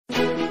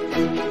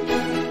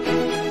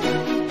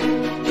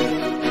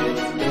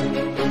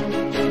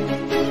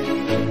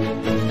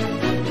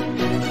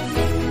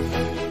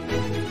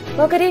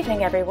Well, good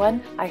evening,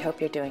 everyone. I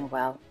hope you're doing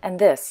well, and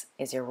this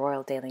is your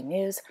Royal Daily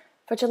News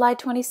for July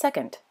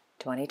 22nd,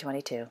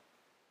 2022.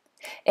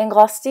 In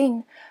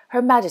Gråsten,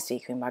 Her Majesty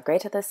Queen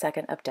Margrethe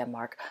II of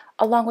Denmark,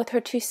 along with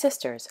her two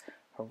sisters,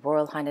 Her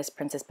Royal Highness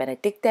Princess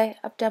Benedikte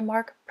of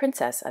Denmark,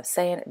 Princess of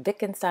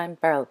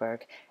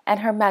Sayn-Wittgenstein-Berleburg, and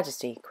Her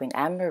Majesty Queen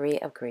Anne-Marie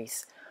of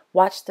Greece,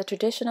 watched the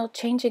traditional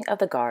changing of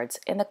the guards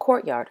in the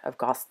courtyard of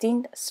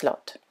Gråsten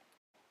Slot.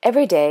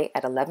 Every day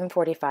at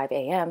 11:45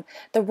 a.m.,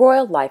 the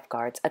Royal Life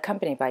Guards,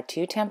 accompanied by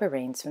two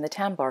tambourines from the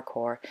Tambour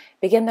Corps,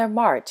 begin their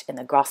march in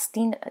the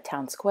Gråsten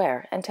town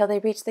square until they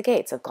reach the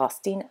gates of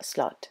Gråsten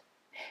Slot.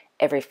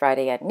 Every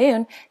Friday at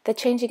noon, the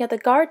changing of the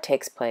guard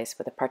takes place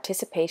with the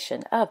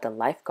participation of the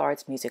Life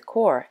Guards Music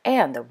Corps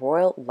and the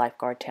Royal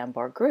Lifeguard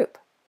Tambour Group.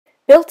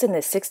 Built in the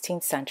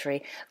 16th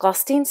century,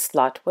 Gråsten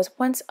Slot was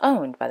once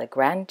owned by the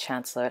Grand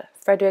Chancellor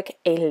Frederik,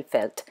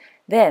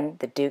 then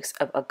the Dukes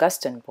of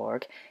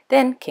Augustenborg,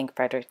 then King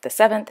Frederik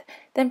VII,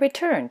 then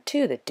returned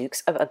to the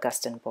Dukes of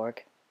Augustenborg.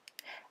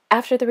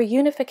 After the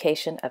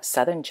reunification of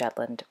southern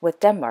Jutland with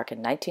Denmark in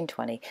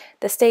 1920,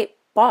 the state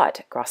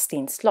bought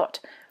Gråsten Slot,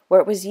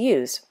 where it was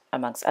used,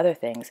 amongst other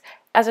things,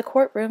 as a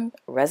courtroom,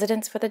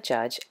 residence for the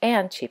judge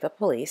and chief of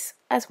police,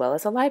 as well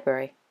as a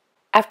library.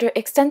 After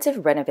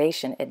extensive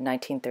renovation in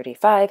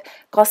 1935,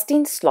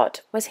 Gråsten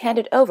Slot was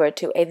handed over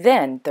to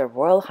their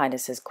Royal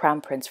Highnesses Crown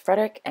Prince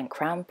Frederik and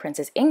Crown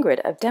Princess Ingrid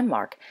of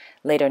Denmark,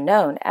 later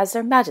known as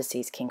Their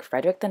Majesties King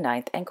Frederik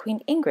IX and Queen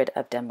Ingrid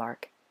of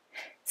Denmark.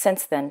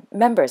 Since then,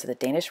 members of the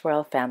Danish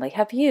royal family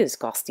have used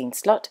Gråsten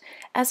Slot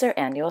as their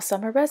annual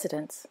summer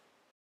residence.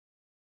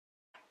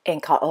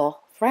 In Cahors,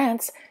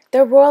 France,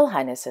 Their Royal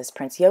Highnesses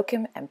Prince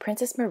Joachim and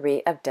Princess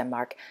Marie of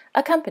Denmark,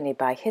 accompanied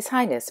by His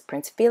Highness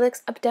Prince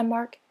Felix of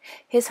Denmark,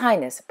 His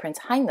Highness Prince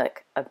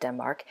Henrik of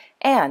Denmark,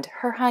 and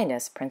Her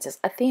Highness Princess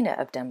Athena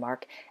of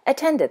Denmark,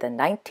 attended the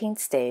 19th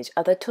stage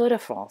of the Tour de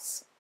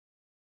France.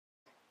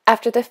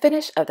 After the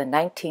finish of the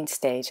 19th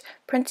stage,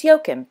 Prince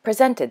Joachim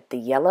presented the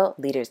yellow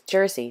leader's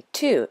jersey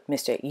to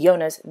Mr.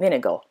 Jonas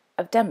Vingegaard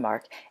of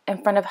Denmark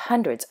in front of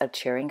hundreds of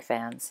cheering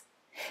fans.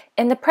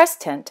 In the press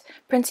tent,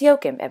 Prince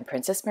Joachim and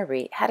Princess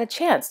Marie had a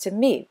chance to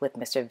meet with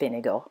Mr.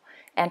 Vingegaard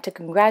and to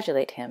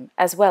congratulate him,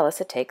 as well as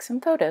to take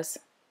some photos.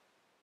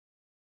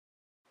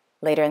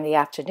 Later in the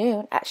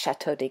afternoon, at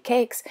Château de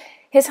Cayx,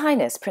 His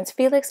Highness Prince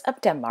Felix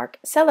of Denmark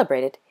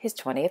celebrated his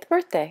 20th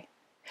birthday.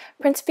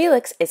 Prince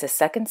Felix is a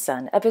second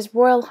son of His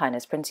Royal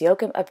Highness Prince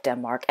Joachim of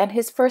Denmark and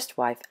his first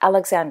wife,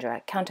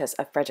 Alexandra, Countess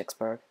of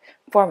Frederiksborg,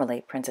 formerly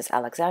Princess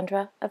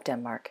Alexandra of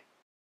Denmark.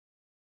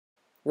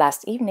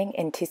 Last evening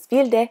in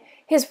Tisvilde,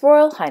 His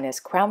Royal Highness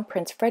Crown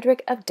Prince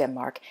Frederik of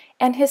Denmark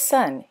and his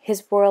son,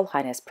 His Royal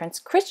Highness Prince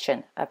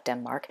Christian of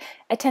Denmark,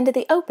 attended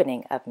the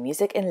opening of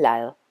Music in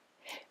Lejet.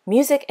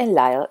 Music in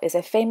Lejet is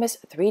a famous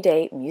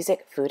 3-day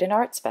music, food, and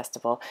arts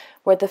festival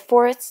where the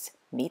forests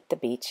meet the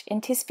beach in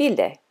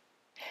Tisvilde.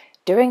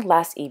 During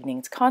last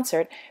evening's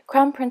concert,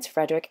 Crown Prince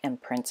Frederik and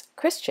Prince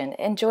Christian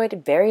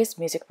enjoyed various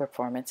music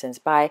performances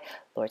by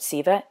Lord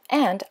Siva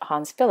and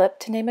Hans Philip,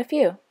 to name a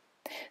few.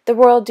 The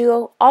royal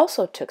duo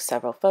also took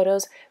several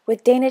photos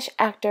with Danish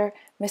actor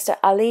Mr.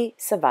 Ali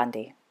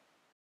Savandi.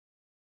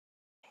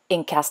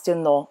 In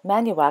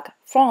Castelnau-Magnoac,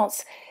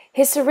 France,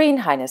 His Serene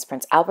Highness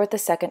Prince Albert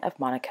II of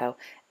Monaco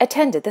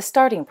attended the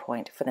starting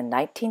point for the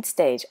 19th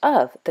stage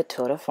of the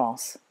Tour de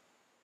France.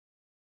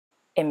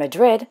 In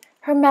Madrid,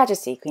 Her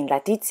Majesty Queen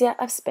Letizia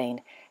of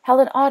Spain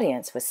held an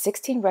audience with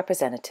 16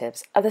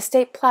 representatives of the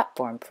state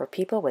platform for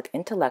people with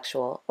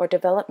intellectual or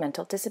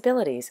developmental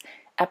disabilities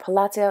at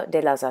Palacio de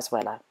la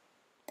Zarzuela.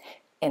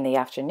 In the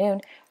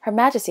afternoon, Her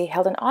Majesty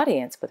held an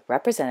audience with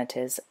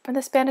representatives from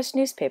the Spanish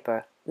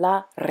newspaper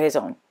La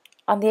Razón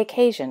on the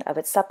occasion of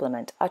its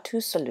supplement A tu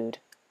salud,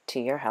 to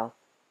your health.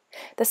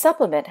 The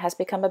supplement has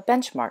become a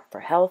benchmark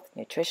for health,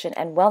 nutrition,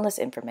 and wellness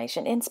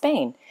information in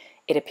Spain.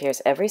 It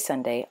appears every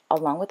Sunday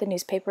along with the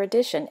newspaper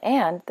edition,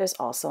 and there's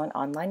also an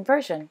online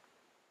version.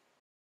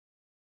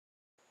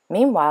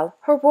 Meanwhile,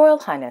 Her Royal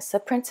Highness the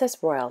Princess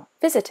Royal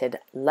visited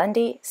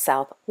Lundy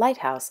South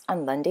Lighthouse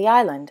on Lundy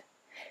Island.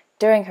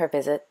 During her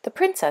visit, the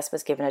princess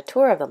was given a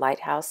tour of the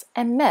lighthouse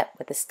and met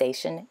with the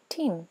station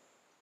team.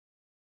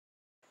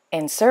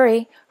 In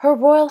Surrey, Her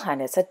Royal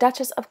Highness the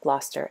Duchess of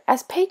Gloucester,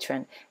 as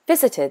patron,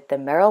 visited the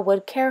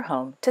Merrillwood Care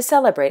Home to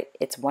celebrate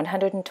its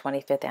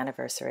 125th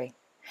anniversary.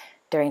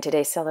 During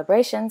today's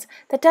celebrations,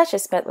 the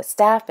Duchess met with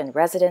staff and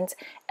residents,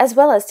 as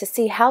well as to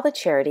see how the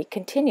charity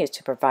continues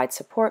to provide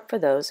support for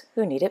those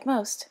who need it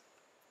most.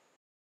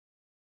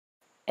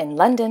 In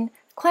London,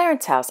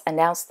 Clarence House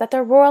announced that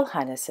their Royal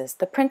Highnesses,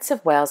 the Prince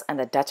of Wales and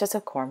the Duchess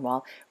of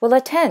Cornwall, will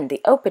attend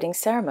the opening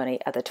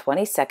ceremony of the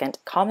 22nd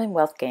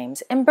Commonwealth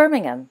Games in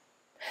Birmingham.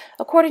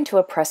 According to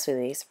a press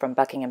release from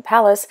Buckingham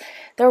Palace,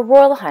 their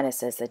Royal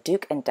Highnesses the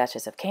Duke and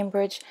Duchess of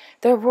Cambridge,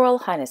 their Royal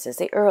Highnesses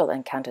the Earl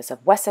and Countess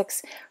of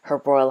Wessex,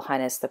 Her Royal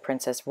Highness the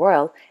Princess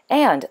Royal,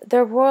 and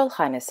their Royal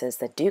Highnesses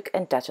the Duke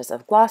and Duchess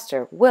of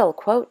Gloucester will,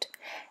 quote,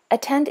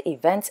 attend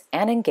events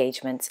and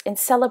engagements in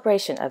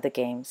celebration of the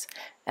Games,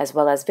 as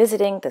well as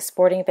visiting the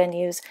sporting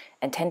venues,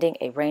 attending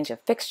a range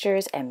of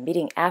fixtures and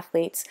meeting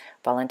athletes,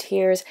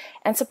 volunteers,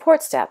 and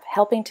support staff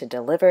helping to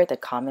deliver the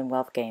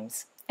Commonwealth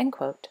Games." End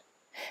quote.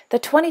 The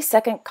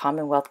 22nd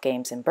Commonwealth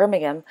Games in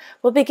Birmingham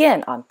will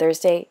begin on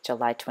Thursday,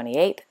 July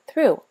 28th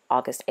through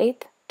August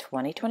 8th,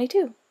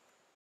 2022.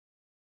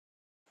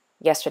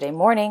 Yesterday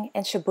morning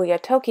in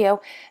Shibuya,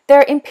 Tokyo,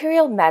 their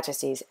Imperial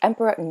Majesties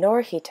Emperor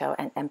Naruhito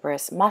and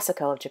Empress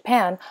Masako of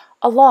Japan,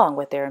 along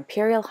with their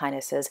Imperial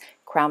Highnesses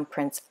Crown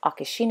Prince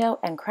Akishino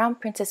and Crown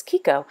Princess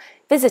Kiko,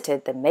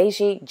 visited the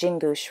Meiji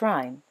Jingu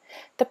Shrine.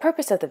 The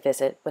purpose of the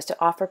visit was to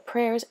offer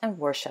prayers and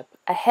worship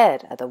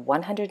ahead of the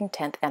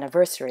 110th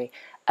anniversary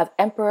of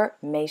Emperor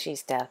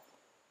Meiji's death.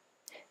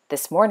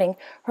 This morning,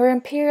 Her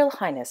Imperial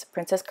Highness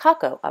Princess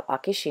Kako of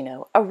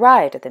Akishino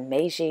arrived at the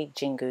Meiji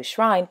Jingu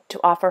Shrine to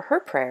offer her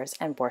prayers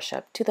and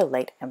worship to the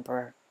late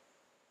emperor.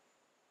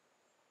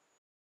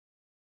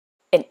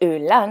 In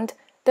Öland,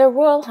 their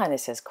Royal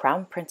Highnesses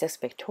Crown Princess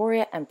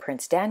Victoria and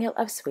Prince Daniel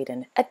of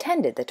Sweden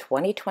attended the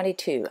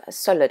 2022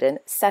 Soliden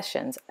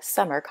Sessions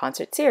Summer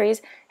Concert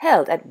Series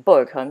held at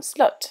Gråsten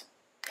Slot.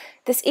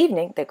 This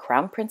evening, the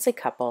Crown Princely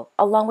couple,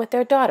 along with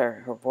their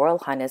daughter, Her Royal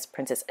Highness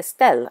Princess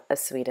Estelle of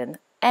Sweden,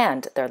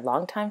 and their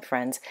longtime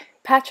friends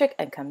Patrick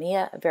and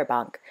Camilla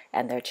Verbank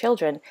and their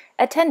children,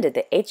 attended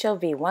the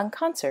HLV1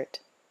 concert.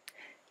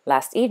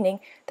 Last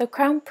evening, the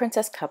Crown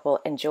Princess couple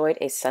enjoyed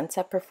a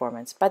sunset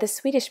performance by the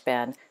Swedish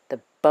band, the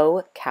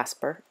Bo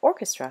Kasper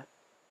Orchestra.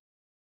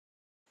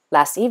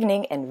 Last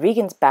evening in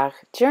Regensburg,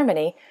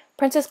 Germany,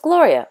 Princess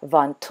Gloria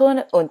von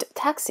Thun und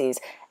Taxis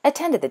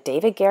attended the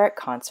David Garrett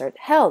concert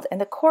held in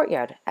the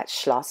courtyard at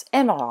Schloss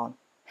Emmeron.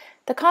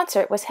 The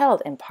concert was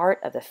held in part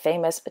of the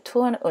famous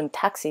Thun und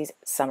Taxis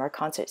summer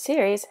concert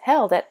series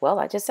held at, well,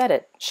 I just said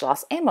it,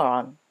 Schloss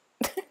Emmeron.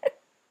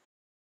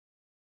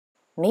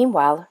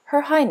 Meanwhile,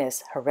 Her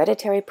Highness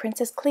Hereditary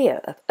Princess Cleo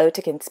of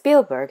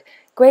Oettingen-Spielberg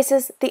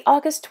graces the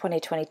August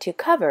 2022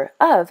 cover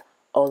of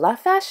Hola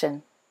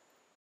Fashion.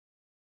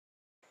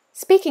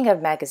 Speaking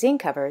of magazine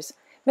covers,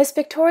 Miss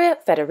Victoria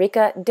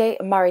Federica de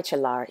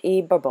Marichalar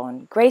y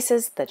Bourbon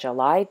graces the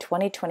July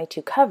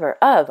 2022 cover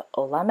of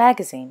Hola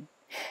magazine.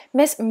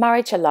 Miss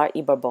Marichalar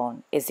y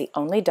Bourbon is the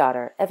only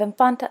daughter of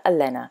Infanta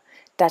Elena,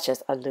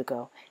 Duchess of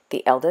Lugo,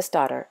 the eldest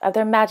daughter of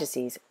their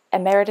Majesties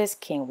Emeritus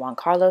King Juan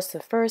Carlos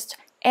I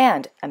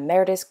and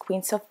Emeritus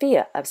Queen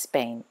Sophia of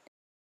Spain.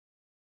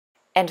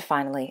 And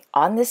finally,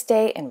 on this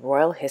day in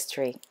royal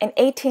history, in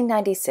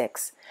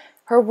 1896,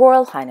 Her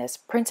Royal Highness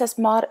Princess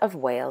Maud of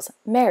Wales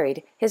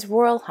married His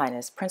Royal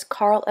Highness Prince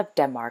Karl of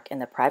Denmark in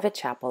the private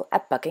chapel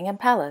at Buckingham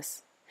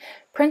Palace.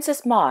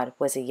 Princess Maud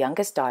was the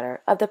youngest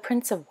daughter of the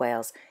Prince of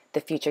Wales,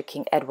 the future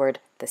King Edward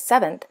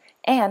VII,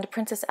 and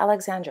Princess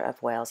Alexandra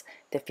of Wales,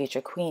 the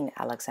future Queen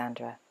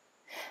Alexandra.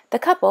 The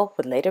couple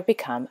would later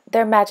become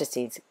their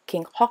Majesties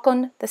King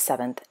Haakon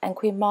VII and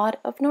Queen Maud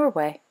of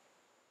Norway.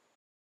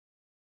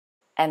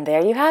 And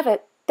there you have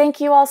it. Thank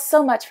you all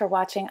so much for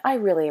watching. I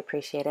really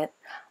appreciate it.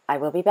 I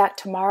will be back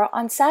tomorrow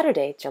on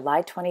Saturday,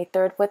 July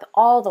 23rd with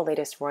all the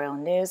latest royal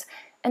news.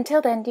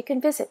 Until then, you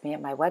can visit me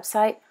at my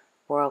website,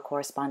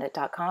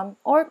 royalcorrespondent.com,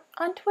 or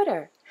on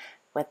Twitter.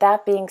 With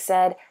that being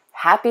said,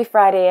 happy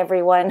Friday,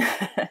 everyone.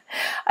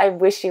 I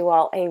wish you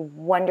all a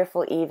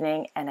wonderful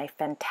evening and a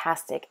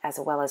fantastic as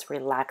well as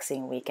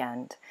relaxing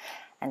weekend.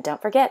 And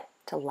don't forget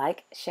to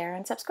like, share,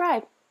 and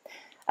subscribe.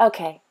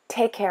 Okay,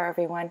 take care,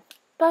 everyone.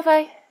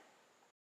 Bye-bye.